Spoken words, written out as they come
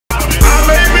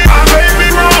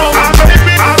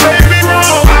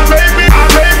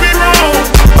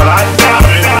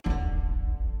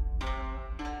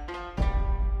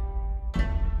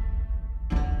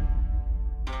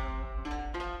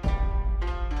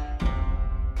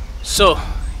So,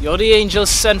 you're the angel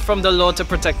sent from the Lord to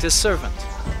protect his servant?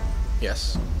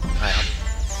 Yes, I am.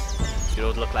 You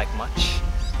don't look like much.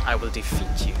 I will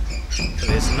defeat you. For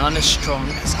there's none as strong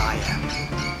as I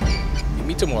am. Meet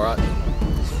me tomorrow at noon.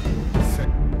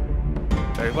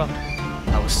 Very well.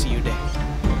 I will see you there.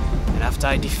 And after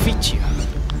I defeat you,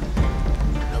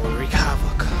 I will wreak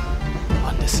havoc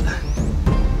on this land.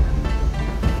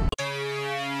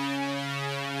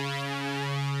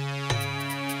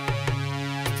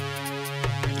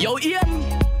 Yo, Ian,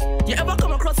 you ever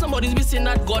come across somebody who's saying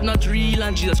that God not real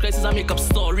and Jesus Christ is a make-up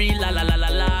story? La la la la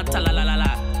la, ta la la la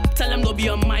la. Tell them don't be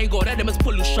a my God, that them is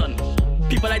pollution.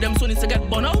 People like them so needs to get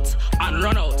burn out and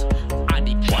run out. And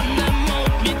they burn them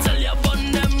out, me tell you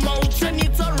burn them out. You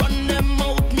need to run them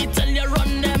out, me tell you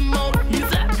run them out. Me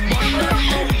say burn them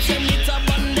out, you need to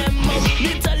burn them out.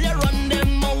 Me tell you run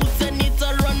them out, you need to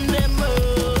run them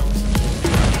out.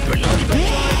 Burn out the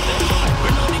petrol,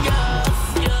 burn out the gas,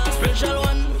 yeah, special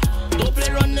one. Don't play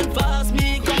running fast,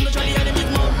 me come to try the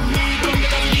enemy's mouth. Me come to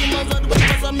the demons that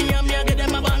wait for me and me I get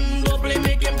them a ban. Don't play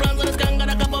making plans on the skunk and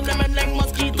a cup of them and like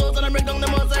mosquitoes and I break down the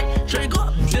mosaic. Sure you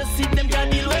go, just see them can't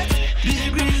deal with. The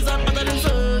degrees are hotter than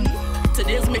sun.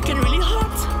 Today's making really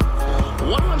hot,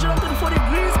 134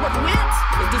 degrees, but wait,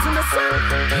 it is in the sun.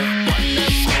 Burn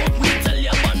them out, me tell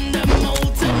you burn them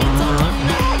out. You need to run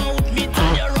them out, me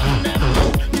tell you run them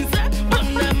out. Me say burn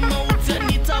them out, you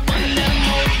need to burn them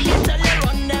out. Me tell you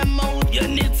run them out, you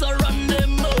need to run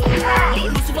them out. Yo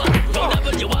Lucifer, yo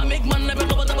devil, you want make man never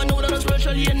cover up and know that I'm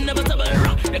spiritual, you never stable.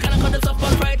 You can't cut this up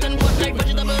and fright and cut like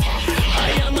vegetables.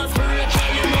 I am a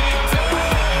spiritual immortal.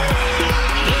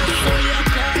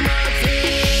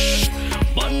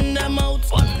 Burn them out,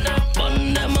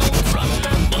 burn them out, run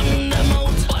them, burn them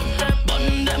out,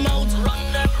 burn them out,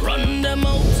 run them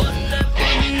out, burn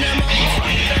them out,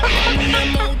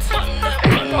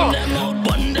 run them out,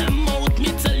 burn them out, me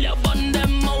tell you burn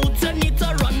them out, you need to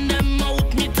run them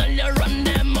out, me tell you run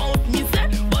them out, me say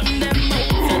burn them out,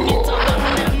 you need to run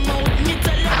them out, me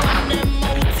tell you run them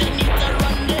out, you need to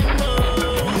run them out.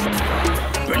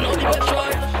 Burn out the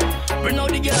petrol, burn out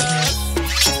the gas,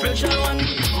 special one.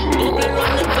 Don't play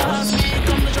running fast, me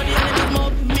come to try the enemy's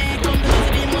mob. Me come to the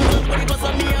demons up, but because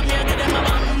of me and me I get them a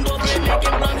ban. Don't play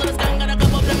making plans on the skunk and a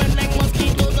cup of them and like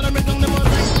mosquitoes and I break down them all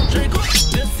like Draco.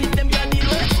 Just see them can't deal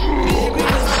with. The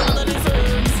greatest out of the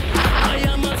serves. I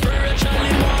am a spiritual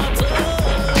immortal.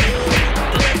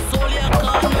 The soul you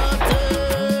call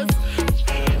martyrs.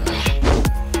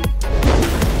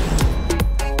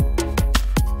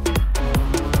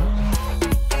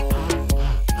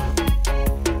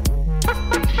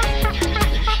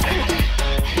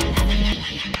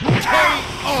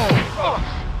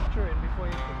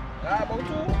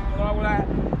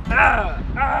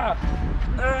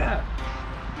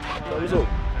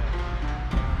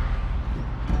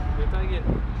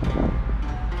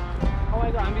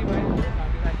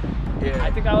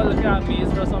 I think I was looking at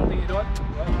amazed or something, you know what?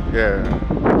 Yeah,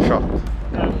 shocked.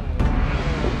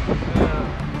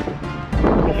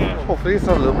 Hopefully it's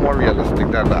a little more realistic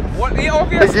than that. What? Yeah,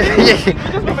 obviously. Yeah.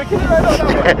 Just making it right out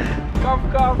now.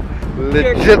 Come.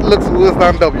 Legit looks worse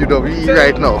than WWE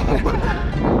right now.